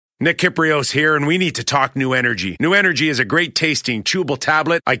Nick Kiprios here, and we need to talk New Energy. New Energy is a great tasting, chewable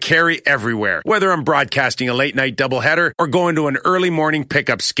tablet I carry everywhere. Whether I'm broadcasting a late night doubleheader or going to an early morning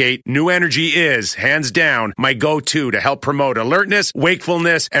pickup skate, New Energy is, hands down, my go-to to help promote alertness,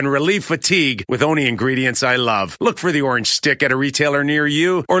 wakefulness, and relieve fatigue with only ingredients I love. Look for the orange stick at a retailer near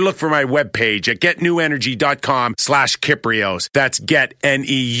you, or look for my webpage at getnewenergy.com/Kiprios. That's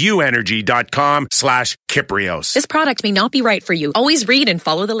getneuenergy.com/Kiprios. This product may not be right for you. Always read and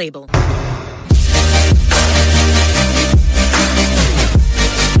follow the label.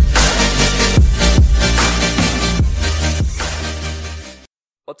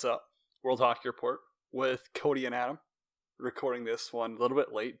 What's up? World Hockey Report with Cody and Adam. Recording this one a little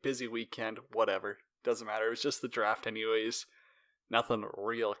bit late. Busy weekend. Whatever. Doesn't matter. It was just the draft anyways. Nothing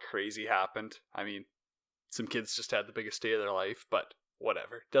real crazy happened. I mean, some kids just had the biggest day of their life, but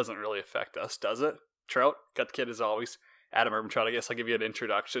whatever. Doesn't really affect us, does it? Trout, got the kid as always. Adam Urban Trout, I guess I'll give you an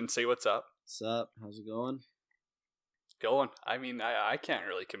introduction. Say what's up. What's up? How's it going? Going. I mean, I can't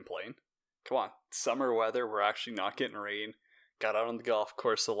really complain. Come on. Summer weather. We're actually not getting rain. Got out on the golf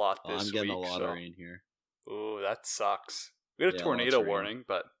course a lot this week. I'm getting a lot of rain here. Ooh, that sucks. We had a tornado warning,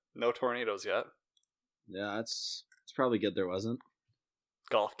 but no tornadoes yet. Yeah, it's probably good there wasn't.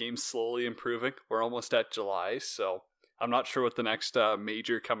 Golf game's slowly improving. We're almost at July, so I'm not sure what the next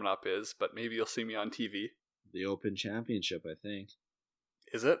major coming up is, but maybe you'll see me on TV. The Open Championship, I think.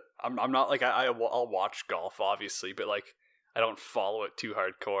 Is it? I'm not like I'll watch golf obviously, but like I don't follow it too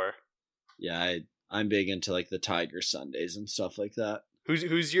hardcore. Yeah, I'm big into like the Tiger Sundays and stuff like that.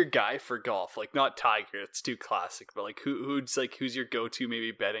 Who's your guy for golf? Like not Tiger, it's too classic, but like who's your go-to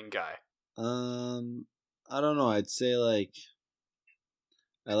maybe betting guy? I don't know. I'd say like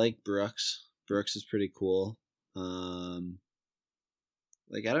I like Brooks. Brooks is pretty cool.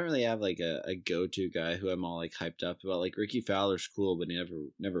 Like I don't really have like a go-to guy who I'm all like hyped up about. Like Ricky Fowler's cool, but he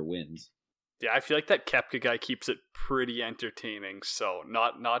never wins. Yeah, I feel like that Koepka guy keeps it pretty entertaining. So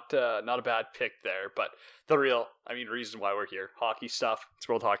not a bad pick there. But the reason why we're here, hockey stuff. It's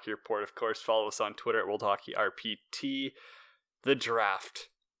World Hockey Report, of course. Follow us on Twitter at World Hockey RPT. The draft.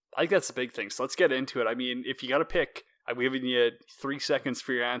 I think that's the big thing. So let's get into it. I mean, if you got to pick, I'm giving you 3 seconds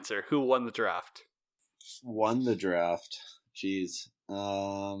for your answer. Who won the draft? Won the draft. Jeez.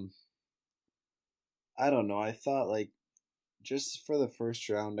 I don't know. I thought like just for the first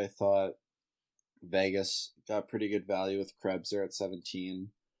round, I thought Vegas got pretty good value with Krebs there at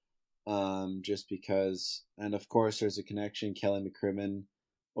 17. Just because, and of course there's a connection. Kelly McCrimmon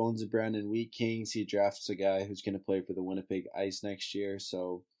owns the Brandon Wheat Kings. He drafts a guy who's going to play for the Winnipeg Ice next year.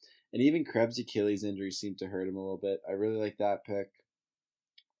 So, and even Krebs' Achilles injury seemed to hurt him a little bit. I really like that pick.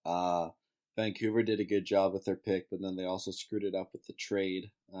 Vancouver did a good job with their pick, but then they also screwed it up with the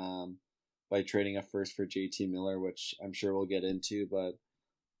trade by trading a first for JT Miller, which I'm sure we'll get into, but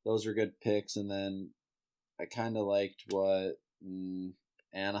those were good picks. And then I kind of liked what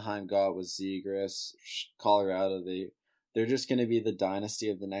Anaheim got with Zegras. Colorado, they're just going to be the dynasty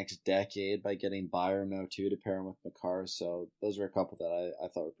of the next decade by getting Byram now too to pair him with Makar. So those were a couple that I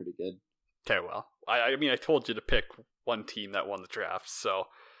thought were pretty good. Okay, well, I mean, I told you to pick one team that won the draft, so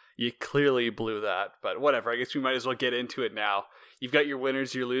you clearly blew that, but whatever. I guess we might as well get into it now. You've got your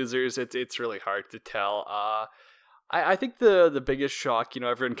winners, your losers. It's really hard to tell. I think the biggest shock,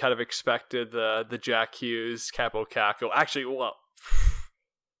 everyone kind of expected the Jack Hughes, Capo Caco. Actually, well,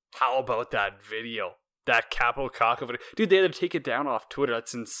 how about that video? That Capo Caco video. Dude, they had to take it down off Twitter.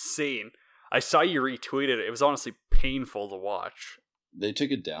 That's insane. I saw you retweeted it. It was honestly painful to watch. They took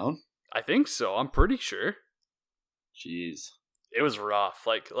it down? I think so. I'm pretty sure. Jeez. It was rough,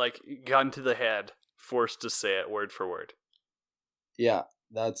 like gun to the head, forced to say it word for word. Yeah,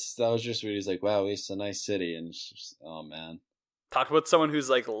 that was just what he's like, wow, it's a nice city, and it's just, oh man. Talk about someone who's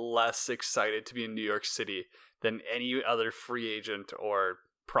like less excited to be in New York City than any other free agent or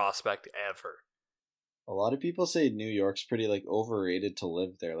prospect ever. A lot of people say New York's pretty like overrated to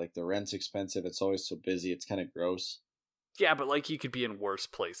live there. Like the rent's expensive, it's always so busy, it's kind of gross. Yeah, but like you could be in worse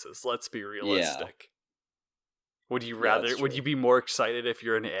places. Let's be realistic. Yeah. Would you would you be more excited if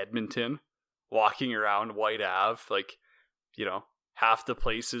you're in Edmonton, walking around White Ave, like, half the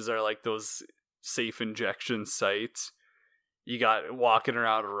places are like those safe injection sites. You got walking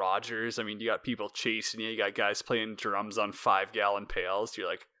around Rogers. I mean, you got people chasing you. You got guys playing drums on 5-gallon pails. You're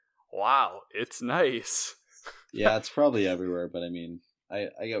like, wow, it's nice. Yeah, it's probably everywhere, but I mean, I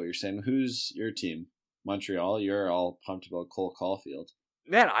get what you're saying. Who's your team? Montreal? You're all pumped about Cole Caulfield.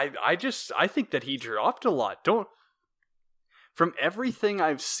 Man, I think that he dropped a lot. From everything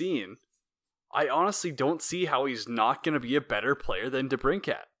I've seen, I honestly don't see how he's not going to be a better player than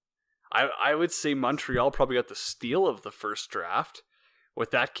DeBrincat. I would say Montreal probably got the steal of the first draft,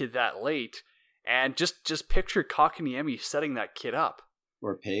 with that kid that late. And just picture Kotkaniemi setting that kid up.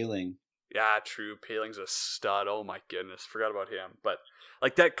 Or Poehling. Yeah, true. Poehling's a stud. Oh my goodness, forgot about him. But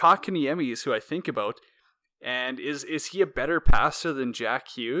like that Kotkaniemi is who I think about. And is he a better passer than Jack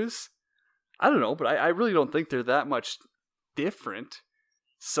Hughes? I don't know, but I really don't think they're that much different.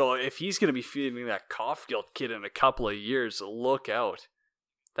 So if he's going to be feeding that Caulfield kid in a couple of years, look out.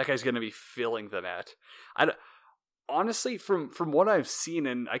 That guy's going to be filling the net. Honestly, from what I've seen,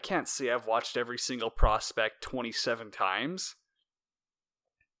 and I can't say I've watched every single prospect 27 times,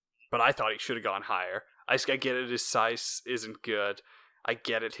 but I thought he should have gone higher. I get it, his size isn't good. I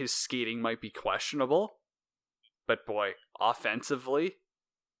get it, his skating might be questionable. But boy, offensively,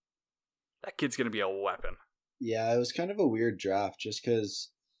 that kid's going to be a weapon. Yeah, it was kind of a weird draft just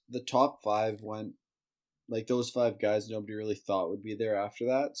because the top 5 went, like those 5 guys nobody really thought would be there after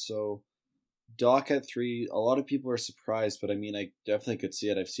that. So Doc at 3, a lot of people are surprised, but I mean, I definitely could see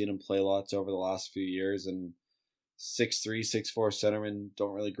it. I've seen him play lots over the last few years, and 6'3", 6'4" centermen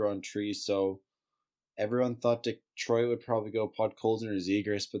don't really grow on trees. So everyone thought Detroit would probably go Podkolzin or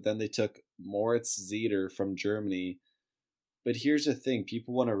Zegras, but then they took Moritz Seider from Germany. But here's the thing.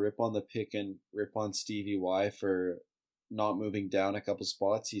 People want to rip on the pick and rip on Stevie Y for not moving down a couple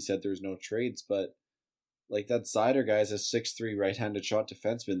spots. He said there's no trades, but like that Seider guy is a 6'3" right-handed shot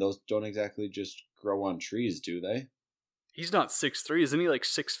defenseman. Those don't exactly just grow on trees, do they? He's not 6'3", isn't he like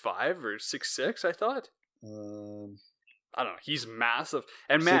 6'5" or 6'6", I thought? I don't know. He's massive.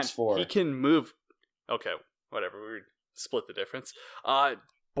 And man, 6'4". He can move. Okay, whatever. We split the difference.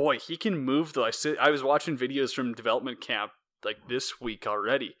 Boy, he can move though. I was watching videos from development camp like this week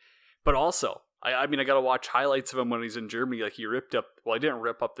already. But also, I mean, I got to watch highlights of him when he's in Germany. Like he he didn't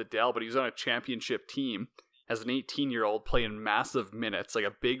rip up the Dell, but he was on a championship team as an 18-year-old playing massive minutes, like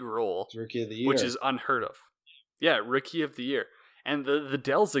a big role. Rookie of the year. Which is unheard of. Yeah, Rookie of the Year. And the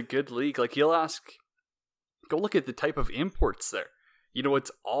Dell's a good league. Like you'll ask, go look at the type of imports there. You know,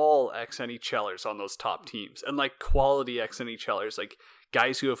 it's all ex-NHLers on those top teams. And like quality ex-NHLers, like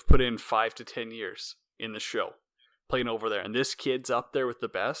guys who have put in 5 to 10 years in the show, playing over there. And this kid's up there with the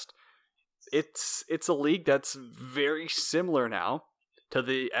best. It's a league that's very similar now to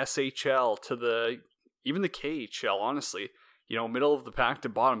the SHL, to even the KHL, honestly. You know, middle of the pack to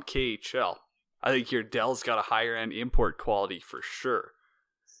bottom KHL. I think your Dell's got a higher end import quality for sure.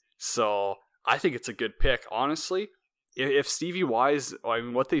 So I think it's a good pick. Honestly, if Stevie Y's, I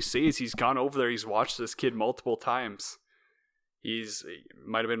mean, what they say is he's gone over there, he's watched this kid multiple times. He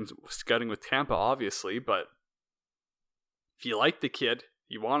might have been scouting with Tampa, obviously, but if you like the kid,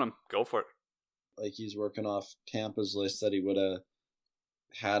 you want him, go for it. Like he's working off Tampa's list that he would have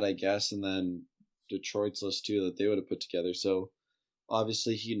had, I guess, and then Detroit's list too that they would have put together. So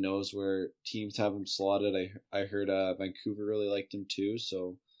obviously he knows where teams have him slotted. I heard Vancouver really liked him too,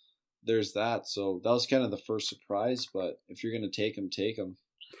 so there's that. So that was kind of the first surprise, but if you're going to take him, take him.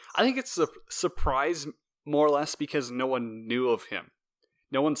 I think it's a surprise more or less because no one knew of him.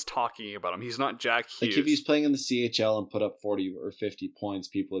 No one's talking about him. He's not Jack Hughes. Like if he's playing in the CHL and put up 40 or 50 points,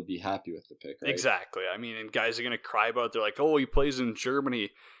 people would be happy with the pick, right? Exactly. I mean, and guys are going to cry about it. They're like, oh, he plays in Germany.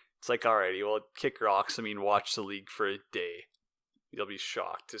 It's like, alrighty, well, kick rocks. I mean, watch the league for a day. You'll be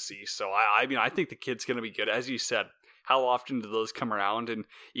shocked to see. So, I mean, I think the kid's going to be good. As you said, how often do those come around? And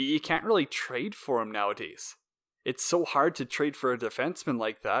you can't really trade for him nowadays. It's so hard to trade for a defenseman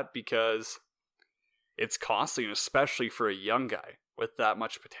like that because it's costly, and especially for a young guy with that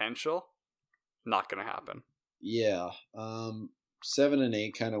much potential. Not going to happen. Yeah. 7 and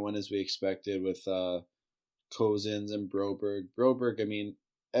 8 kind of went as we expected with Cozens and Broberg. Broberg, I mean,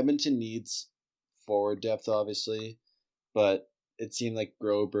 Edmonton needs forward depth, obviously, but it seemed like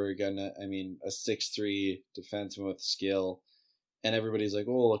Broberg and a 6'3" defenseman with skill, and everybody's like,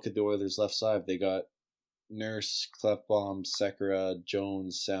 oh, look at the Oilers' left side. They got Nurse, Klefbom, Sekera,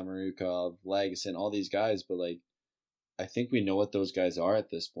 Jones, Samorukov, Lagesson, all these guys, but like, I think we know what those guys are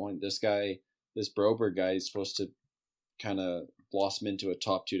at this point. This Broberg guy is supposed to kind of blossom into a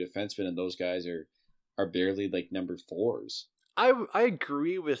top 2 defenseman, and those guys are barely like number 4s. I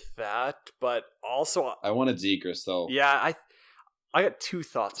agree with that, but also I wanted Zegras though. Yeah, I got 2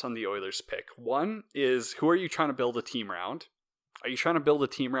 thoughts on the Oilers pick. One is, who are you trying to build a team around? Are you trying to build a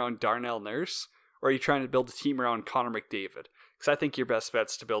team around Darnell Nurse, or are you trying to build a team around Connor McDavid? Because I think your best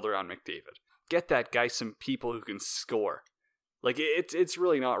bet's to build around McDavid. Get that guy some people who can score. Like, it's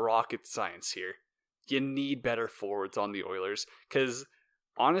really not rocket science here. You need better forwards on the Oilers, because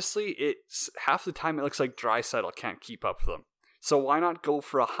honestly, it's half the time it looks like Draisaitl can't keep up with them. So why not go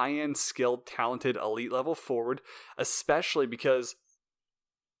for a high-end, skilled, talented, elite-level forward, especially because,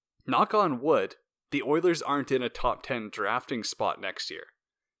 knock on wood, the Oilers aren't in a top 10 drafting spot next year.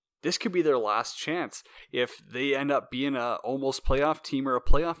 This could be their last chance. If they end up being a almost playoff team or a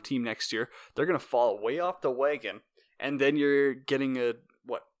playoff team next year, they're going to fall way off the wagon. And then you're getting a,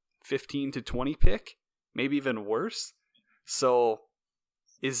 15 to 20 pick? Maybe even worse? So,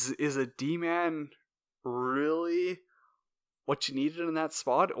 is a D-man really what you needed in that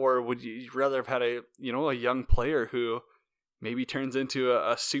spot? Or would you rather have had a young player who maybe turns into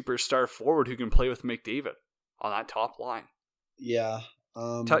a superstar forward who can play with McDavid on that top line? Yeah.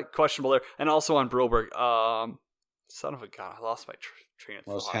 Questionable there. And also on Broberg, son of a gun, I lost my train of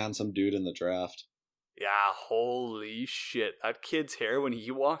thought. Most handsome dude in the draft. Yeah, holy shit. That kid's hair, when he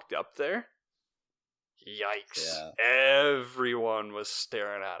walked up there, yikes. Yeah. Everyone was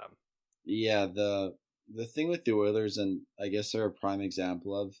staring at him. Yeah, the thing with the Oilers, and I guess they're a prime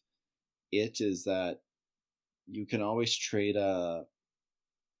example of it, is that you can always trade a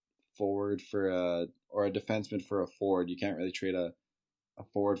forward or a defenseman for a forward. You can't really trade a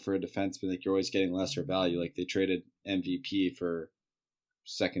forward for a defenseman. Like, you're always getting lesser value. Like, they traded MVP for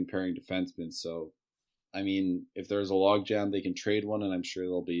second pairing defenseman. So, I mean, if there's a logjam, they can trade one, and I'm sure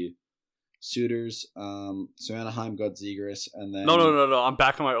there'll be suitors. So Anaheim got Zegras, and then... No. I'm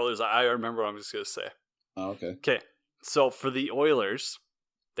back on my Oilers. I remember what I'm just going to say. Oh, okay. Okay, so for the Oilers,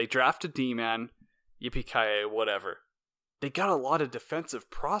 they drafted D-Man, Yippee-ki-yay, whatever. They got a lot of defensive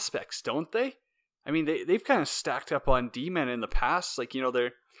prospects, don't they? I mean, they've kind of stacked up on D-men in the past. Like,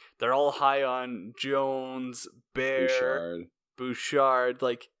 they're all high on Jones, Bear, Bouchard,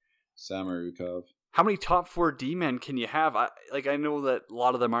 like... Samorukov. How many top 4 D-men can you have? I know that a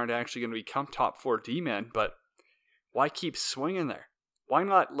lot of them aren't actually going to become top 4 D-men, but why keep swinging there? Why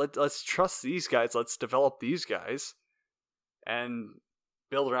not let's trust these guys, let's develop these guys, and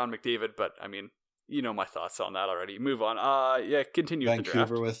build around McDavid? But, I mean, you know my thoughts on that already. Move on. Continue with the draft.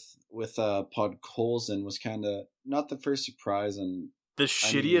 Vancouver with Podkolzin was kind of not the first surprise, and the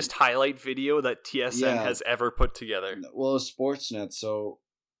shittiest highlight video that TSN has ever put together. Well, it was Sportsnet, so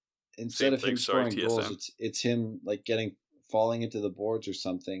instead of him scoring goals, it's him like falling into the boards or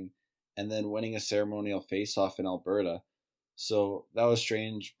something, and then winning a ceremonial face-off in Alberta. So that was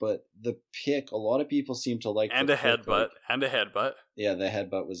strange, but the pick, a lot of people seem to like. And a headbutt. Yeah, the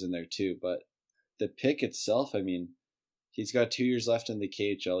headbutt was in there too, but the pick itself, I mean, he's got 2 years left in the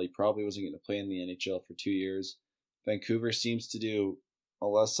KHL. He probably wasn't going to play in the NHL for 2 years. Vancouver seems to do a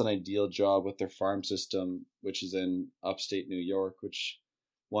less than ideal job with their farm system, which is in upstate New York, which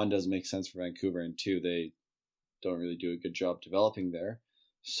one doesn't make sense for Vancouver, and two, they don't really do a good job developing there.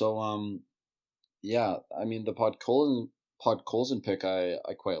 So, yeah, I mean, the Podkolzin pick I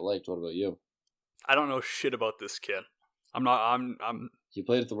quite liked. What about you? I don't know shit about this kid. I'm He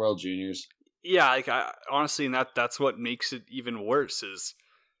played at the World Juniors. Yeah, like honestly, and that's what makes it even worse is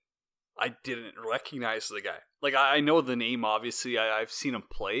I didn't recognize the guy. Like, I know the name, obviously. I've seen him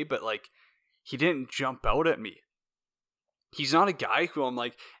play, but like, he didn't jump out at me. He's not a guy who I'm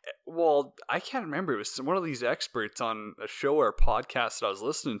like, well, I can't remember. It was one of these experts on a show or a podcast that I was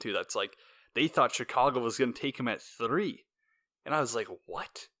listening to that's like, they thought Chicago was going to take him at 3. And I was like,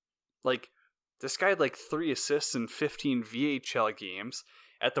 what? Like, this guy had like 3 assists in 15 VHL games.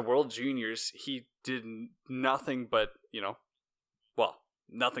 At the World Juniors, he did nothing but,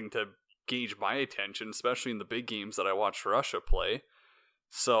 nothing to gauge my attention, especially in the big games that I watched Russia play.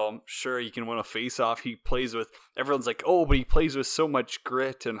 So, sure, he can win a face-off. He plays with, everyone's like, oh, but he plays with so much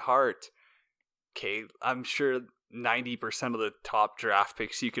grit and heart. Okay, I'm sure 90% of the top draft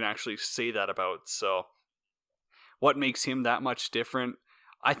picks you can actually say that about. So, what makes him that much different?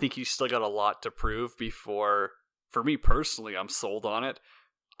 I think he's still got a lot to prove before, for me personally, I'm sold on it.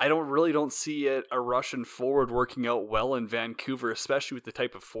 I don't see a Russian forward working out well in Vancouver, especially with the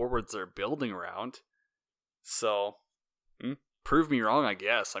type of forwards they're building around. So, prove me wrong, I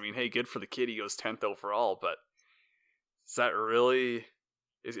guess. I mean, hey, good for the kid. He goes 10th overall, but is that really...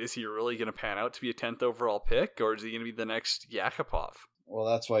 Is he really going to pan out to be a 10th overall pick, or is he going to be the next Yakupov? Well,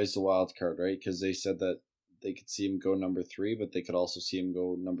 that's why he's the wild card, right? Because they said that they could see him go number 3, but they could also see him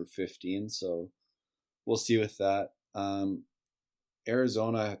go number 15, so we'll see with that.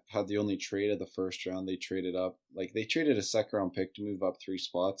 Arizona had the only trade of the first round. They traded up. Like, they traded a second-round pick to move up 3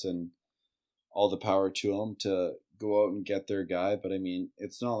 spots, and all the power to them to go out and get their guy. But, I mean,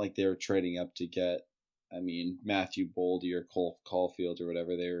 it's not like they were trading up to get, Matthew Boldy or Cole Caulfield or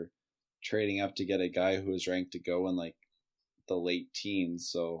whatever. They were trading up to get a guy who was ranked to go in, like, the late teens.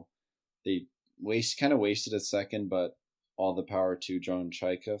 So they wasted a second, but all the power to John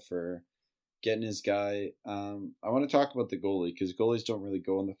Chaika for getting his guy. I want to talk about the goalie, because goalies don't really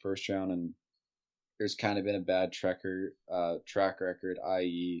go in the first round, and there's kind of been a bad track record,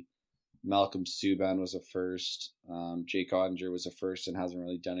 i.e. Malcolm Subban was a first. Jake Ottinger was a first and hasn't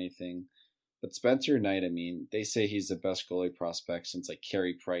really done anything. But Spencer Knight, I mean, they say he's the best goalie prospect since like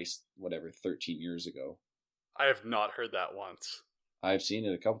Carey Price, 13 years ago. I have not heard that once. I've seen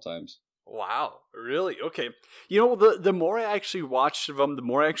it a couple times. Wow, really? Okay. The more I actually watched of him, the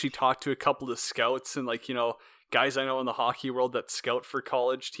more I actually talked to a couple of scouts and guys I know in the hockey world that scout for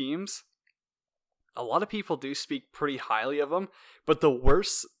college teams. A lot of people do speak pretty highly of him, but the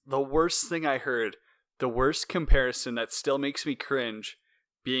worst thing I heard, the worst comparison that still makes me cringe,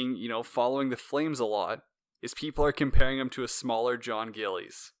 being, following the Flames a lot, is people are comparing him to a smaller John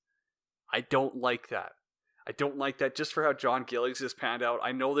Gillies. I don't like that. I don't like that just for how John Gillies has panned out.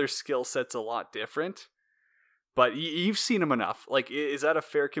 I know their skill set's a lot different, but you've seen him enough. Is that a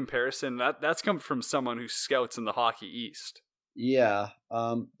fair comparison? That's come from someone who scouts in the Hockey East. Yeah.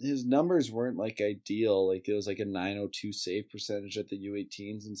 His numbers weren't ideal. It was a 902 save percentage at the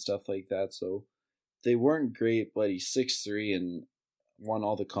U18s and stuff like that. So they weren't great, but he's 6'3" and won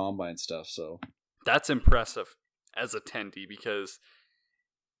all the combine stuff. So that's impressive as a 10D because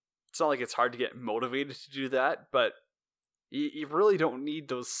it's not like it's hard to get motivated to do that, but you really don't need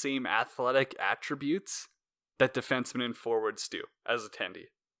those same athletic attributes that defensemen and forwards do as a 10D.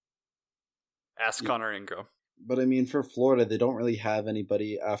 Ask Connor Ingram. But I mean, for Florida, they don't really have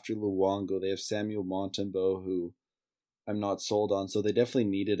anybody after Luongo. They have Samuel Montembeault, who I'm not sold on. So they definitely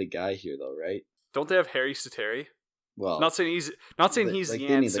needed a guy here, though, right? Don't they have Harry Sateri? Well, not saying he's the they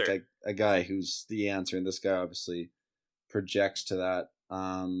answer. Need a guy who's the answer, and this guy obviously projects to that.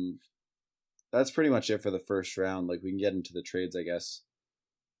 That's pretty much it for the first round. We can get into the trades, I guess.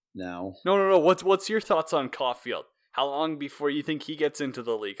 Now, no. What's your thoughts on Caulfield? How long before you think he gets into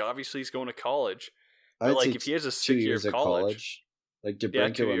the league? Obviously, he's going to college. But if he has a 6 years of college,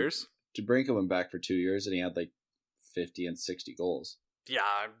 DeBrincat 2 years. DeBrincat went back for 2 years, and he had 50 and 60 goals. Yeah,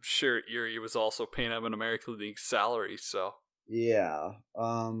 I'm sure Erie was also paying him an American League salary. So yeah,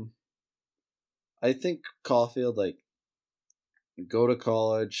 I think Caulfield go to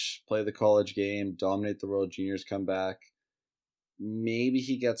college, play the college game, dominate the World Juniors, come back. Maybe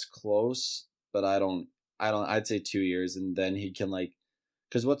he gets close, but I don't. I'd say 2 years, and then he can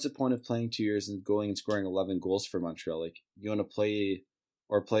because what's the point of playing 2 years and going and scoring 11 goals for Montreal? You want to play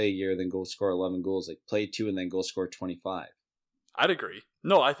a year, then go score 11 goals. Play 2 and then go score 25. I'd agree.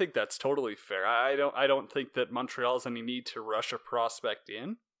 No, I think that's totally fair. I don't think that Montreal has any need to rush a prospect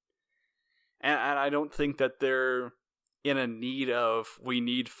in, and I don't think that they're in a need of we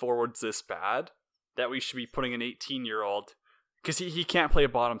need forwards this bad that we should be putting an 18-year-old because he can't play a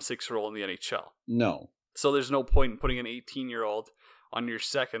bottom 6 role in the NHL. No. So there's no point in putting an 18-year-old on your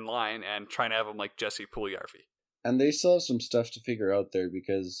second line and trying to have him like Jesse Puljujarvi. And they still have some stuff to figure out there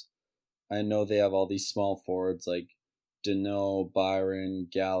because I know they have all these small forwards like Deneau, Byron,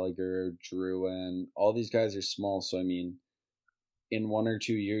 Gallagher, Drouin. All these guys are small, so I mean, in 1 or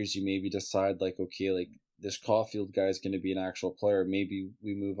 2 years, you maybe decide this Caulfield guy is going to be an actual player. Maybe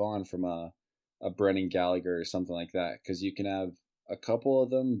we move on from a Brennan Gallagher or something like that because you can have a couple of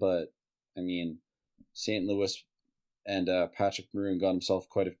them, but I mean, St. Louis and Patrick Maroon got himself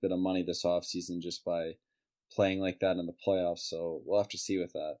quite a bit of money this offseason just by playing like that in the playoffs, so we'll have to see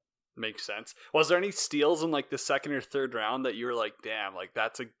with that. Makes sense. Was there any steals in the second or third round that you were like, damn,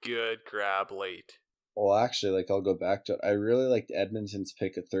 that's a good grab late? Well, actually, I'll go back to it. I really liked Edmonton's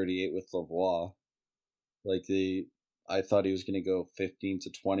pick at 38 with Lavoie. I thought he was going to go 15 to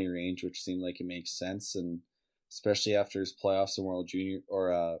 20 range, which seemed like it makes sense, and especially after his playoffs in World Junior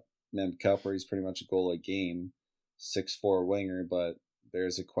or Mem Cup, where he's pretty much a goal a game, 6'4" winger, but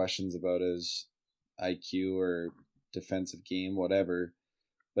there's questions about his IQ or defensive game, whatever.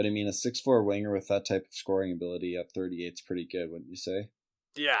 But I mean, a 6'4" winger with that type of scoring ability at 38 is pretty good, wouldn't you say?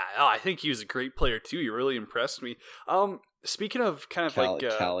 Yeah, I think he was a great player too. He really impressed me. Speaking of kind of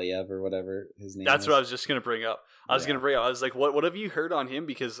Kaliev or whatever his name that's is. What I was just going to bring up. I was like, what have you heard on him?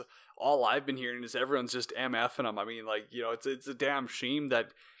 Because all I've been hearing is everyone's just MFing him. I mean, it's a damn shame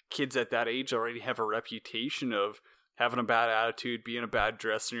that kids at that age already have a reputation of having a bad attitude, being a bad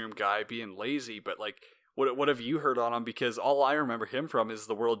dressing room guy, being lazy. But what have you heard on him? Because all I remember him from is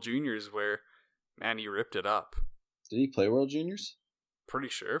the World Juniors where, man, he ripped it up. Did he play World Juniors? Pretty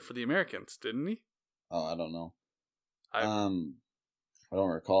sure for the Americans, didn't he? Oh, I don't know. I don't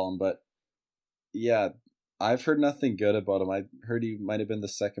recall him, but yeah, I've heard nothing good about him. I heard he might have been the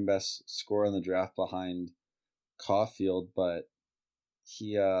second best scorer in the draft behind Caulfield, but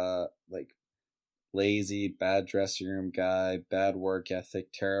he lazy, bad dressing room guy, bad work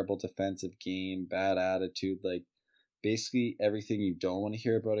ethic, terrible defensive game, bad attitude. Basically everything you don't want to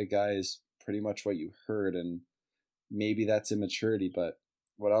hear about a guy is pretty much what you heard, and maybe that's immaturity, but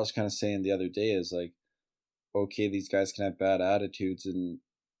what I was kind of saying the other day is like, okay, these guys can have bad attitudes and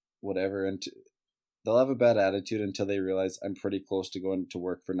whatever, and they'll have a bad attitude until they realize I'm pretty close to going to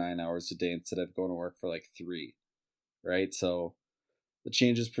work for 9 hours a day instead of going to work for like 3, right? So it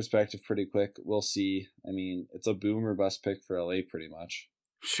changes perspective pretty quick. We'll see. I mean, it's a boom or bust pick for LA pretty much.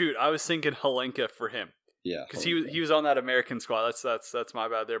 Shoot, I was thinking Halenka for him. Yeah, because he was on that American squad. That's my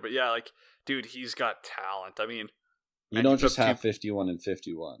bad there. But yeah, like, dude, he's got talent. I mean, you don't just have 51 and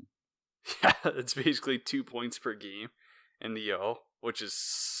 51. Yeah, it's basically 2 points per game in the O, which is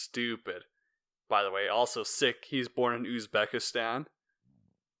stupid. By the way, also sick. He's born in Uzbekistan.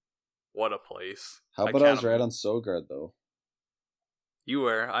 What a place. How about I was right on Sogard though? You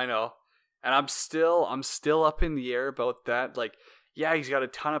were, I know. And I'm still up in the air about that. Like, yeah, he's got a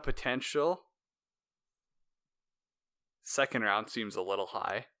ton of potential. Second round seems a little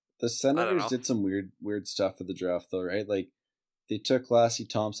high. The Senators did some weird stuff for the draft though, right? Like, they took Lassie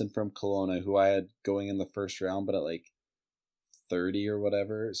Thompson from Kelowna, who I had going in the first round, but at like 30 or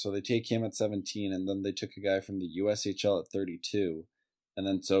whatever. So they take him at 17, and then they took a guy from the USHL at 32, and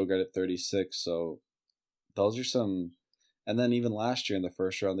then Sogard at 36. So those are some. And then even last year in the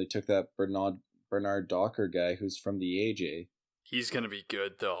first round, they took that Bernard Docker guy who's from the AJ. He's going to be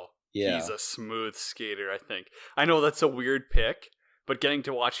good, though. Yeah. He's a smooth skater, I think. I know that's a weird pick, but getting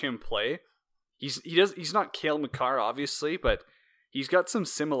to watch him play, he's not Cale Makar, obviously, but he's got some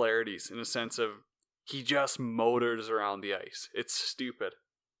similarities in a sense of he just motors around the ice. It's stupid.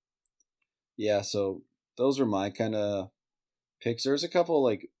 Yeah, so those are my kind of picks. There's a couple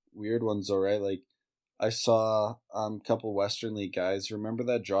like weird ones though, right? Like I saw a couple Western League guys. Remember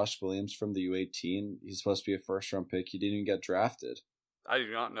that Josh Williams from the U18? He's supposed to be a first round pick. He didn't even get drafted. I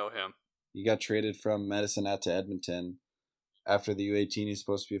do not know him. He got traded from Medicine Hat to Edmonton. After the U18, he's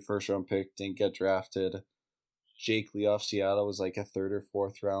supposed to be a first round pick. Didn't get drafted. Jake Lee off Seattle was like a 3rd or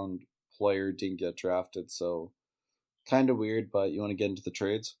 4th round player. Didn't get drafted. So kind of weird, but you want to get into the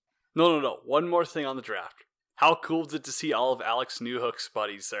trades? No. One more thing on the draft. How cool is it to see all of Alex Newhook's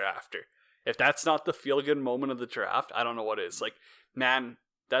buddies thereafter? If that's not the feel-good moment of the draft, I don't know what is. Like, man,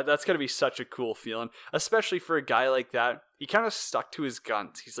 that's going to be such a cool feeling, especially for a guy like that. He kind of stuck to his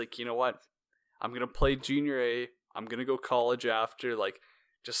guns. He's like, you know what? I'm going to play junior A. I'm going to go college after. Like,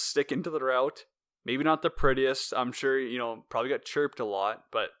 just sticking to the route. Maybe not the prettiest. I'm sure, probably got chirped a lot,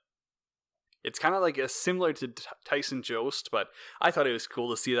 but it's kind of like similar to Tyson Jost, but I thought it was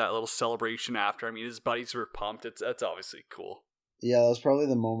cool to see that little celebration after. I mean, his buddies were pumped. That's obviously cool. Yeah, that was probably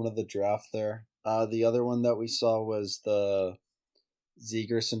the moment of the draft there. The other one that we saw was the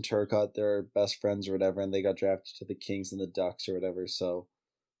Zegras and Turcotte. They're best friends or whatever, and they got drafted to the Kings and the Ducks or whatever, so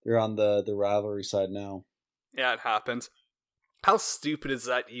they're on the rivalry side now. Yeah, it happens. How stupid is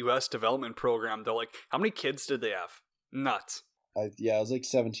that U.S. development program, though? Like, how many kids did they have? Nuts. It was like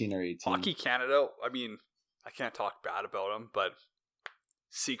 17 or 18. Hockey Canada, I mean, I can't talk bad about them, but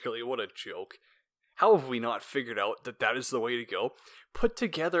secretly, what a joke. How have we not figured out that is the way to go? Put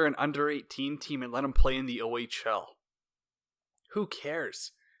together an under-18 team and let them play in the OHL. Who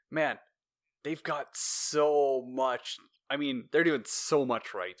cares? Man, they've got so much. I mean, they're doing so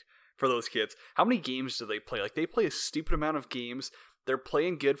much right for those kids. How many games do they play? Like, they play a stupid amount of games. They're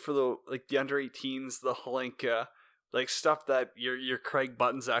playing good for the under-18s, the Halenka, like stuff that your Craig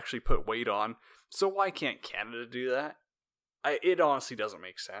Buttons actually put weight on. So why can't Canada do that? It honestly doesn't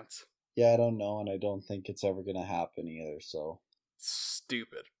make sense. Yeah, I don't know, and I don't think it's ever going to happen either, so.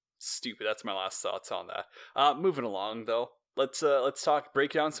 Stupid. That's my last thoughts on that. Moving along, though. Let's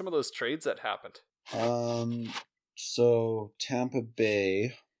break down some of those trades that happened. So Tampa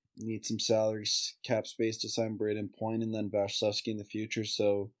Bay needs some salary cap space to sign Braden Point and then Vasilevsky in the future,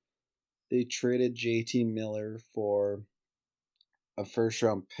 so they traded JT Miller for a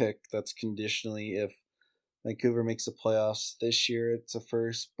first-round pick that's conditionally if Vancouver makes the playoffs this year, it's a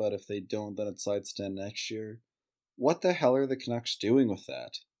first, but if they don't, then it slides to next year. What the hell are the Canucks doing with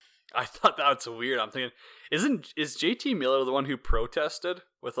that? I thought that was weird. I'm thinking, is JT Miller the one who protested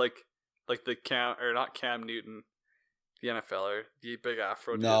with like the not Cam Newton, the NFLer, the big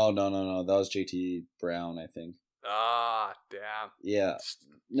afro dude? No. That was JT Brown, I think. Ah, damn. Yeah.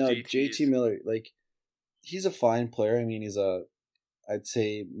 No, JT Miller, like, he's a fine player. I mean, he's I'd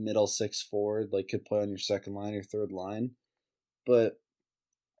say middle 6 forward, like could play on your second line or third line. But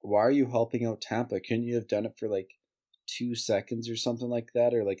why are you helping out Tampa? Couldn't you have done it for like 2 seconds or something like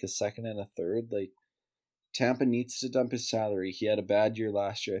that, or like a second and a third? Like, Tampa needs to dump his salary. He had a bad year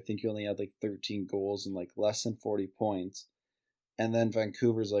last year. I think he only had like 13 goals and like less than 40 points. And then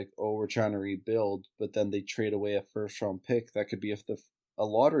Vancouver's like, oh, we're trying to rebuild, but then they trade away a first round pick that could be a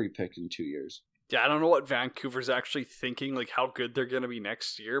lottery pick in 2 years. Yeah, I don't know what Vancouver's actually thinking, like how good they're going to be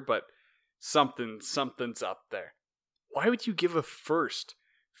next year, but something's up there. Why would you give a first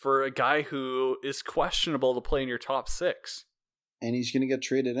for a guy who is questionable to play in your top 6? And he's going to get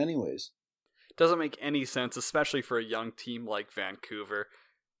traded anyways. Doesn't make any sense, especially for a young team like Vancouver.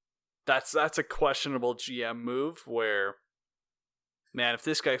 That's a questionable GM move where, man, if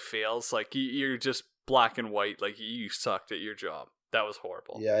this guy fails, like you're just black and white, like you sucked at your job. That was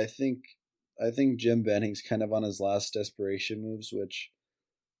horrible. Yeah, I think Jim Benning's kind of on his last desperation moves, which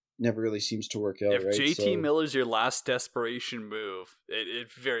never really seems to work out. If right? JT Miller's your last desperation move,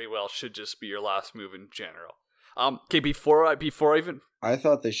 it very well should just be your last move in general. Okay, before I even, I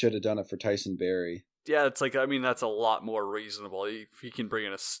thought they should have done it for Tyson Barrie. Yeah, it's like, I mean, that's a lot more reasonable if he can bring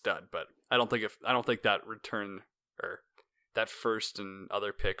in a stud, but I don't think that return or that first and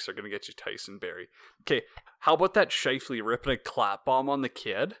other picks are going to get you Tyson Barrie. Okay, how about that Scheifele ripping a clap bomb on the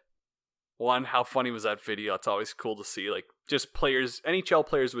kid? One, how funny was that video? It's always cool to see, like, just players, NHL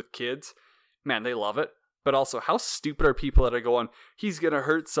players with kids, man, they love it. But also, how stupid are people that are going, he's going to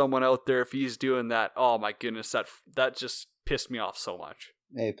hurt someone out there if he's doing that? Oh my goodness, that just pissed me off so much.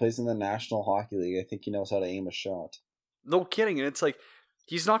 Hey, he plays in the National Hockey League. I think he knows how to aim a shot. No kidding. And it's like,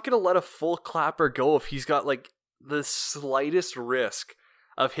 he's not going to let a full clapper go if he's got like the slightest risk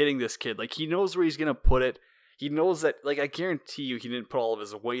of hitting this kid. Like, he knows where he's going to put it. He knows that, like, I guarantee you he didn't put all of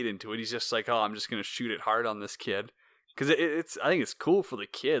his weight into it. He's just like, oh, I'm just going to shoot it hard on this kid. Because I think it's cool for the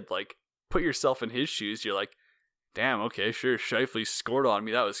kid. Like, put yourself in his shoes. You're like, damn, okay, sure, Scheifele scored on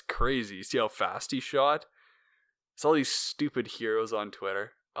me. That was crazy. You see how fast he shot? It's all these stupid heroes on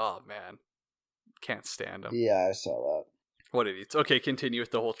Twitter. Oh, man. Can't stand them. Yeah, I saw that. What idiots. Okay, continue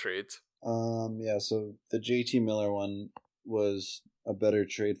with the whole trades. Yeah, so the JT Miller one was a better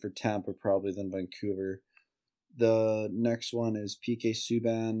trade for Tampa probably than Vancouver. The next one is PK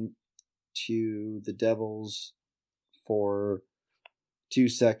Subban to the Devils for 2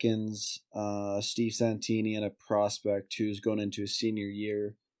 seconds. Steve Santini and a prospect who's going into his senior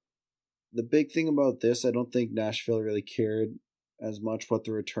year. The big thing about this, I don't think Nashville really cared as much what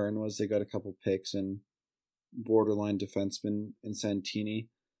the return was. They got a couple picks and borderline defenseman in Santini.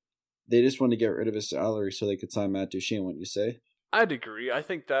 They just wanted to get rid of his salary so they could sign Matt Duchene, wouldn't you say? I'd agree. I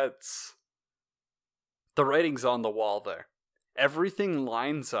think that's... the writing's on the wall there. Everything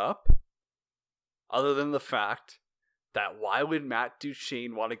lines up, other than the fact that why would Matt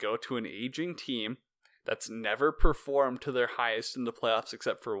Duchene want to go to an aging team that's never performed to their highest in the playoffs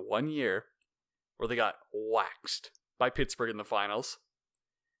except for 1 year, where they got waxed by Pittsburgh in the finals,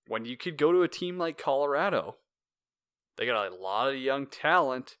 when you could go to a team like Colorado? They got a lot of young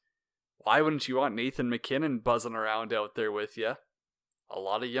talent. Why wouldn't you want Nathan McKinnon buzzing around out there with you? A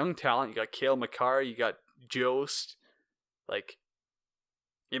lot of young talent. You got Cale Makar, you got Jost. Like,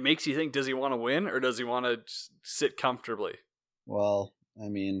 it makes you think, does he want to win or does he want to sit comfortably? Well, I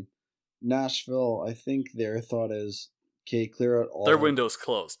mean, Nashville, I think their thought is, okay, clear out all... Their window's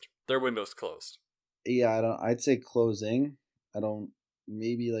closed. Their window's closed. Yeah, I'd say closing.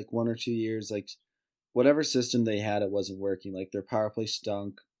 Maybe like 1 or 2 years, like, whatever system they had, it wasn't working. Like, their power play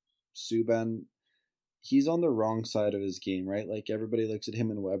stunk. Subban, he's on the wrong side of his game, right? Like, everybody looks at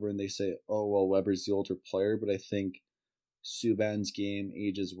him and Weber and they say, oh, well, Weber's the older player, but I think Subban's game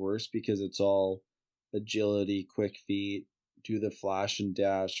ages worse because it's all agility, quick feet, do the flash and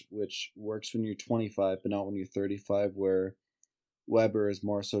dash, which works when you're 25, but not when you're 35, where Weber is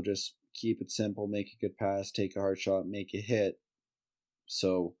more so just keep it simple, make a good pass, take a hard shot, make a hit.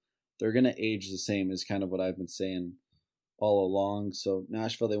 So they're going to age the same is kind of what I've been saying all along. So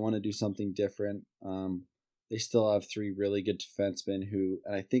Nashville, they want to do something different. They still have 3 really good defensemen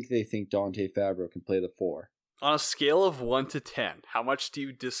and I think they think Dante Fabro can play the 4. On a scale of 1 to 10, how much do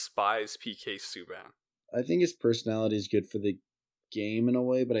you despise PK Subban? I think his personality is good for the game in a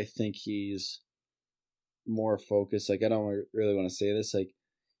way, but I think he's more focused. Like, I don't really want to say this. Like,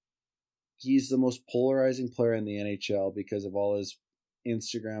 he's the most polarizing player in the NHL because of all his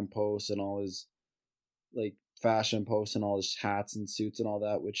Instagram posts and all his, like, fashion posts and all his hats and suits and all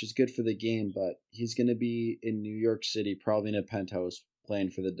that, which is good for the game, but he's going to be in New York City, probably in a penthouse, playing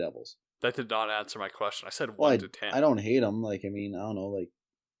for the Devils. That did not answer my question. I said 1 to 10. I don't hate him. Like, I mean, I don't know. Like,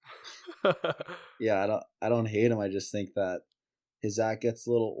 yeah, I don't hate him. I just think that his act gets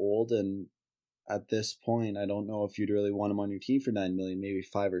a little old, and at this point, I don't know if you'd really want him on your team for $9 million, maybe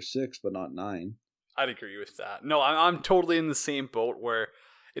 5 or 6, but not 9. I'd agree with that. No, I'm totally in the same boat where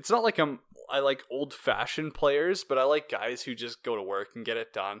it's not like I like old-fashioned players, but I like guys who just go to work and get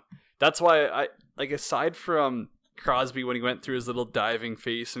it done. That's why I like, aside from Crosby when he went through his little diving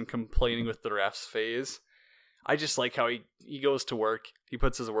phase and complaining with the refs phase, I just like how he goes to work. He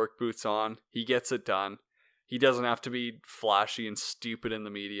puts his work boots on. He gets it done. He doesn't have to be flashy and stupid in the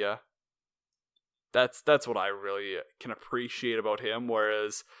media. That's what I really can appreciate about him.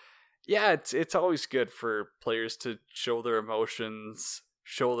 Whereas, yeah, it's always good for players to show their emotions,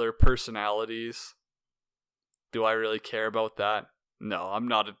 show their personalities. Do I really care about that? No, I'm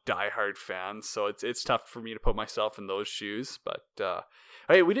not a diehard fan, so it's tough for me to put myself in those shoes. But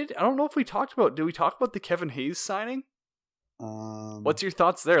hey, I don't know if we talked about. Did we talk about the Kevin Hayes signing? What's your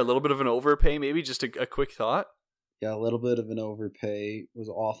thoughts there? A little bit of an overpay, maybe? Just a quick thought. Yeah, a little bit of an overpay. It was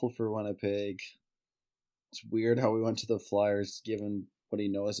awful for Winnipeg. It's weird how we went to the Flyers, given what he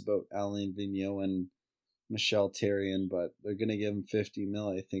knows about Alain Vigneault and Michel Therrien, but they're gonna give him $50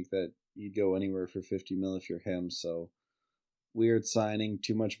 million. I think that you'd go anywhere for $50 million if you're him. So weird signing,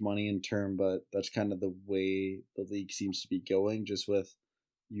 too much money in term, but that's kind of the way the league seems to be going. Just with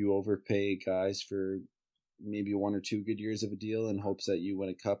you overpay guys for maybe 1 or 2 good years of a deal in hopes that you win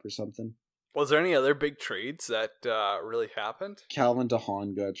a cup or something. Was there any other big trades that really happened? Calvin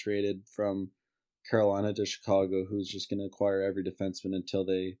DeHaan got traded from Carolina to Chicago, who's just going to acquire every defenseman until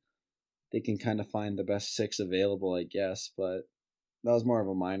they can kind of find the best 6 available, I guess. But that was more of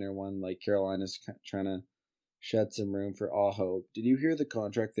a minor one. Like, Carolina's trying to shed some room for Aho. Did you hear the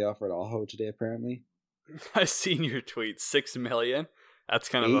contract they offered Aho today, apparently? I seen your tweet. $6 million? That's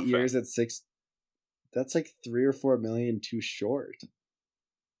kind of 8 years at 6. That's like $3 or $4 million too short.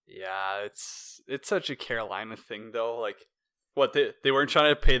 Yeah, it's such a Carolina thing, though. Like, what, they weren't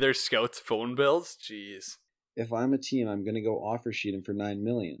trying to pay their scouts phone bills? Jeez. If I'm a team, I'm going to go offer sheet him for $9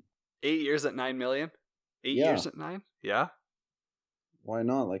 million. 8 years at $9 million? 8 years at 9? Yeah. Why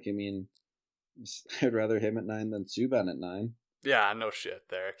not? Like, I mean, I'd rather him at 9 than Subban at 9. Yeah, no shit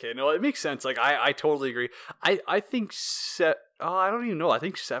there. Okay, no, it makes sense. Like, I totally agree. I think I don't even know. I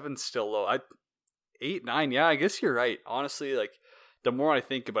think 7's still low. 8, 9, yeah, I guess you're right. Honestly, like, the more I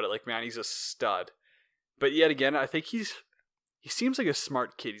think about it, like, man, he's a stud. But yet again, I think he seems like a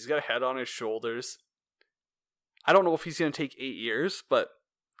smart kid. He's got a head on his shoulders. I don't know if he's going to take 8 years, but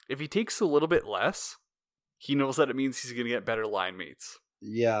if he takes a little bit less, he knows that it means he's going to get better line mates.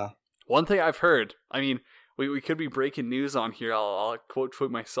 Yeah. One thing I've heard, I mean, we could be breaking news on here. I'll quote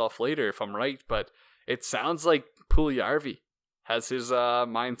tweet myself later if I'm right, but it sounds like Puljujarvi has his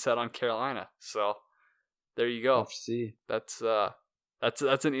mindset on Carolina. So there you go. FC. That's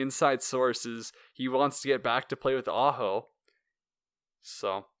an inside source. Is he wants to get back to play with Aho.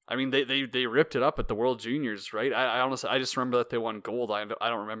 So I mean, they ripped it up at the World Juniors, right? I honestly just remember that they won gold. I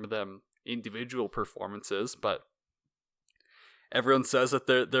don't remember them individual performances, but everyone says that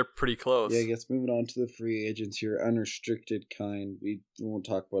they're pretty close. Yeah, I guess moving on to the free agents here, unrestricted kind. We won't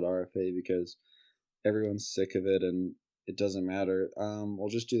talk about RFA because everyone's sick of it and it doesn't matter. We'll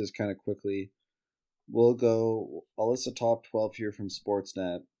just do this kind of quickly. I'll list the top 12 here from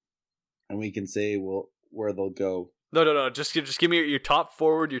Sportsnet, and we can say where they'll go. No. Just give me your top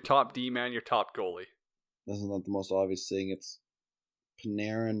forward, your top D-man, your top goalie. This is not the most obvious thing. It's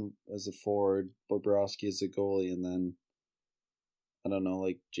Panarin as a forward, Bobrovsky as a goalie, and then I don't know,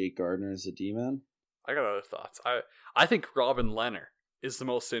 like Jake Gardner as a D-man. I got other thoughts. I think Robin Lehner is the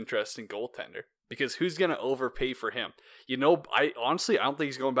most interesting goaltender because who's going to overpay for him? You know, I don't think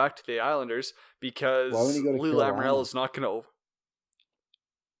he's going back to the Islanders because Lou Lamoriello is not going to.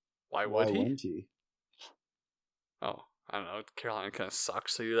 Why wouldn't he? Oh, I don't know. Carolina kind of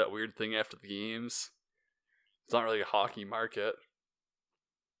sucks. They do that weird thing after the games. It's not really a hockey market.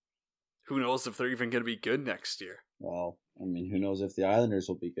 Who knows if they're even going to be good next year? Well, I mean, who knows if the Islanders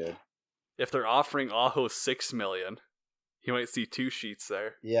will be good? If they're offering Aho $6 million, you might see 2 sheets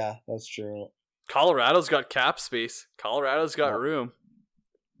there. Yeah, that's true. Colorado's got cap space. Colorado's got room.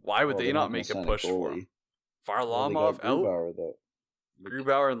 Why would they not make a push for him? Varlamov out. Grubauer, though.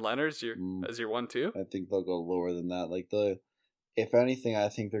 Grubauer and Leonard as your 1-2? I think they'll go lower than that. Like if anything, I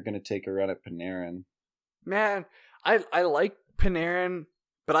think they're going to take a run at Panarin. Man, I like Panarin,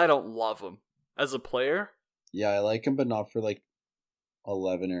 but I don't love him as a player. Yeah, I like him, but not for like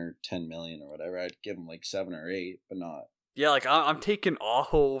 11 or 10 million or whatever. I'd give him like 7 or 8, but not. Yeah, like I'm taking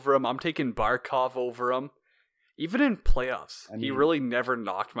Aho over him. I'm taking Barkov over him. Even in playoffs, he really never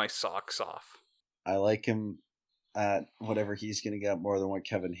knocked my socks off. I like him at whatever he's going to get more than what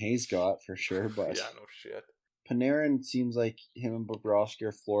Kevin Hayes got for sure. But yeah, no shit. Panarin seems like him and Bobrovsky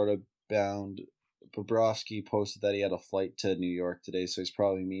are Florida bound. Bobrovsky posted that he had a flight to New York today, so he's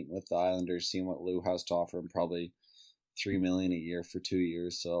probably meeting with the Islanders, seeing what Lou has to offer him. Probably $3 million a year for 2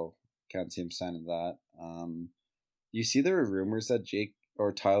 years, so can't see him signing that. You see, there were rumors that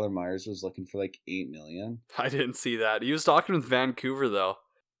Tyler Myers was looking for like $8 million. I didn't see that. He was talking with Vancouver though.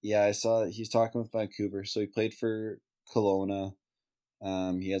 Yeah, I saw that he's talking with Vancouver. So he played for Kelowna.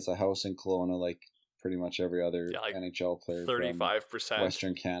 He has a house in Kelowna, like pretty much every other like NHL player 35%. from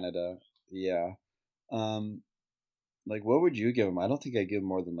Western Canada. Yeah. Like, what would you give him? I don't think I'd give him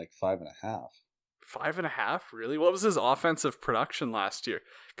more than like 5.5. 5.5? Really? What was his offensive production last year?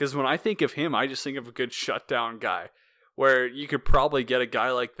 Because when I think of him, I just think of a good shutdown guy, where you could probably get a guy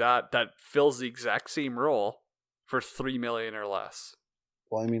like that fills the exact same role for $3 million or less.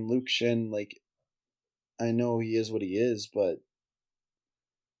 Well, I mean, Luke Schenn, like, I know he is what he is, but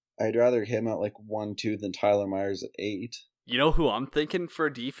I'd rather him at like 1-2 than Tyler Myers at 8. You know who I'm thinking for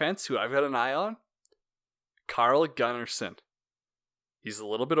defense, who I've got an eye on? Carl Gunnarsson. He's a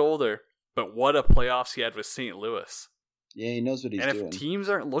little bit older, but what a playoffs he had with St. Louis. Yeah, he knows what he's doing. And if teams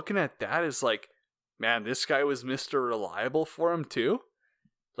aren't looking at that as like, man, this guy was Mr. Reliable for him too.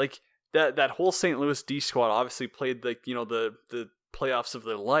 Like that whole St. Louis D squad obviously played like, the playoffs of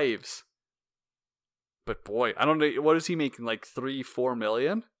their lives. But boy, I don't know, what is he making, like 3-4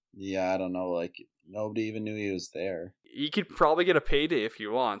 million? Yeah, I don't know. Like, nobody even knew he was there. He could probably get a payday if he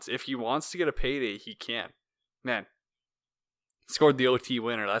wants. If he wants to get a payday, he can. Man, scored the OT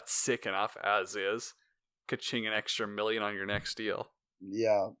winner. That's sick enough as is. Ka-ching an extra $1 million on your next deal.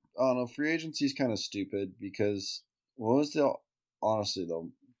 Yeah, I don't know. Free agency is kind of stupid because honestly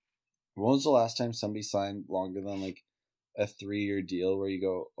though, when was the last time somebody signed longer than like a 3-year deal where you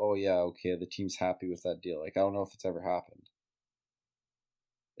go, oh yeah, okay, the team's happy with that deal? Like, I don't know if it's ever happened.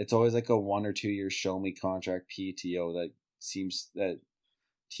 It's always like a 1 or 2 year show me contract PTO that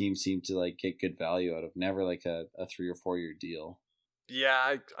teams seem to like get good value out of. Never like a 3 or 4 year deal.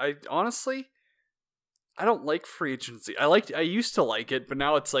 Yeah, I honestly, I don't like free agency. I used to like it, but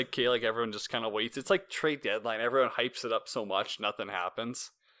now it's like, okay, like everyone just kind of waits. It's like trade deadline. Everyone hypes it up so much, nothing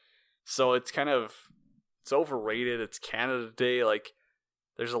happens. So it's it's overrated. It's Canada Day. Like,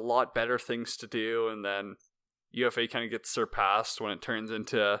 there's a lot better things to do, and then UFA kind of gets surpassed when it turns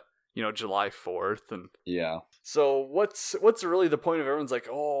into, July 4th. And yeah. So what's really the point of everyone's like,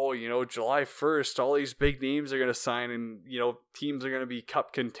 oh, July 1st, all these big names are going to sign and, teams are going to be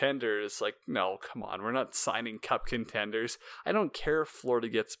cup contenders. Like, no, come on. We're not signing cup contenders. I don't care if Florida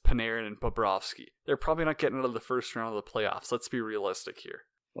gets Panarin and Bobrovsky. They're probably not getting out of the first round of the playoffs. Let's be realistic here.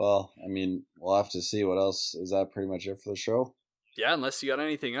 Well, I mean, we'll have to see what else. Is that pretty much it for the show? Yeah, unless you got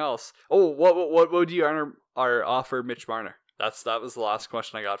anything else. Oh, what would you offer Mitch Marner? That was the last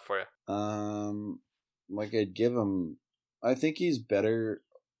question I got for you. Like, I'd give him, I think he's better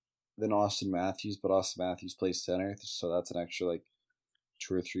than Austin Matthews, but Austin Matthews plays center, so that's an extra like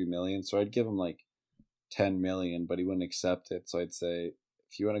 2 or 3 million. So I'd give him like 10 million, but he wouldn't accept it. So I'd say,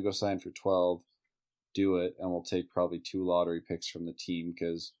 if you want to go sign for 12, do it, and we'll take probably 2 lottery picks from the team,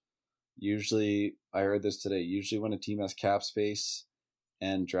 because usually, I heard this today, usually when a team has cap space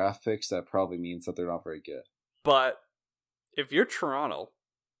and draft picks, that probably means that they're not very good. But if you're Toronto,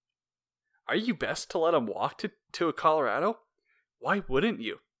 are you best to let him walk to a Colorado? Why wouldn't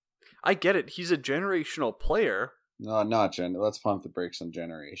you? I get it. He's a generational player. No, not let's pump the brakes on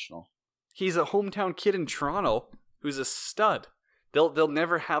generational. He's a hometown kid in Toronto who's a stud. They'll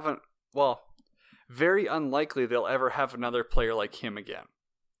never have very unlikely they'll ever have another player like him again.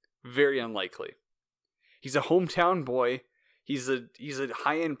 Very unlikely. He's a hometown boy. He's a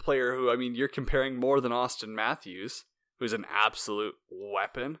high-end player who, I mean, you're comparing more than Austin Matthews, who's an absolute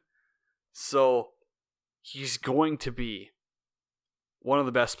weapon. So he's going to be one of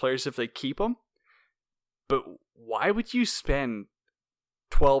the best players if they keep him. But why would you spend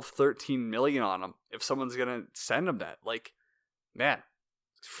 12, 13 million on him if someone's going to send him that? Like, man,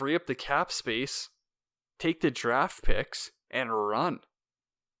 free up the cap space, take the draft picks, and run.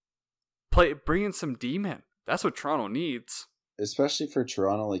 Bring in some D-men. That's what Toronto needs. Especially for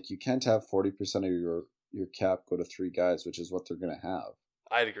Toronto, like, you can't have 40% of your cap go to 3 guys, which is what they're going to have.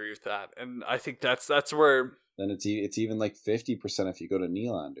 I'd agree with that, and I think that's where. Then it's even like 50% if you go to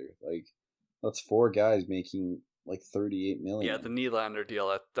Nylander. Like, that's 4 guys making like 38 million. Yeah, the Nylander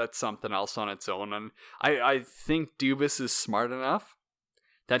deal, that's something else on its own, and I think Dubas is smart enough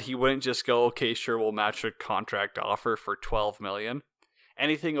that he wouldn't just go, okay, sure, we'll match a contract offer for 12 million.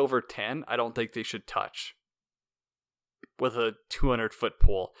 Anything over 10, I don't think they should touch with a 200-foot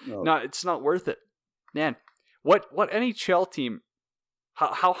pole. No, it's not worth it, man. What NHL team?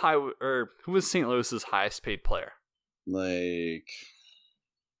 How high, or who was St. Louis's highest paid player? Like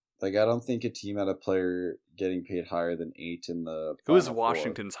I don't think a team had a player getting paid higher than 8 in the. Who was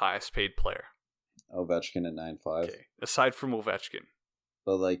Washington's highest paid player? Ovechkin at 9.5. Okay, aside from Ovechkin.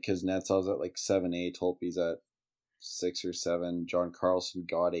 But like, Kuznetsov's at like 7.8, Holtby's at 6 or 7. John Carlson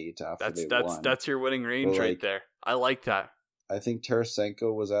got 8 after they won. That's your winning range right there. I like that. I think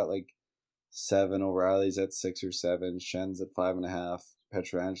Tarasenko was at like 7, O'Reilly's at 6 or 7, Schen's at 5.5,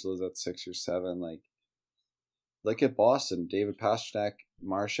 Petrangelo's at 6 or 7. Like, look at Boston. David Pastrnak,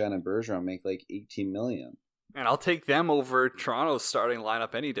 Marchand, and Bergeron make like 18 million. And I'll take them over Toronto's starting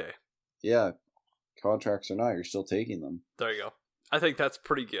lineup any day. Yeah, contracts or not, you're still taking them. There you go. I think that's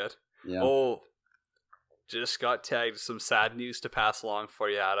pretty good. Yeah. Oh, just got tagged some sad news to pass along for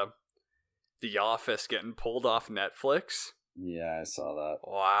you, Adam. The Office getting pulled off Netflix. Yeah, I saw that.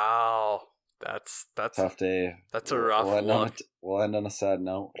 Wow. That's tough day. That's a rough one. We'll end on a sad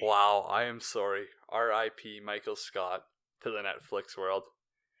note. Wow, I am sorry. R.I.P. Michael Scott to the Netflix world.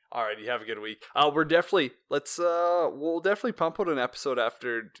 Alright, you have a good week. We'll definitely pump out an episode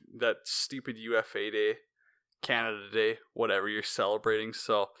after that stupid UFA day, Canada Day, whatever you're celebrating.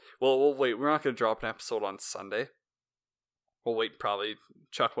 So we'll wait. We're not going to drop an episode on Sunday. We'll wait, probably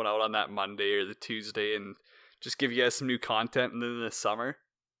chuck one out on that Monday or the Tuesday and just give you guys some new content. And then in the summer,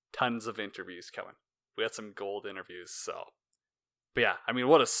 tons of interviews coming. We got some gold interviews. So, but yeah, I mean,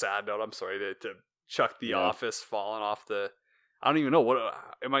 what a sad note. I'm sorry to chuck The Office falling off the. I don't even know what.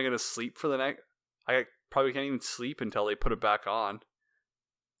 Am I going to sleep for the night? I probably can't even sleep until they put it back on.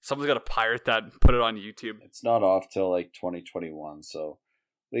 Someone's got to pirate that and put it on YouTube. It's not off till like 2021, so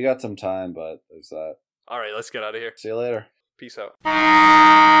we got some time, but there's that. All right, let's get out of here. See you later. Peace out.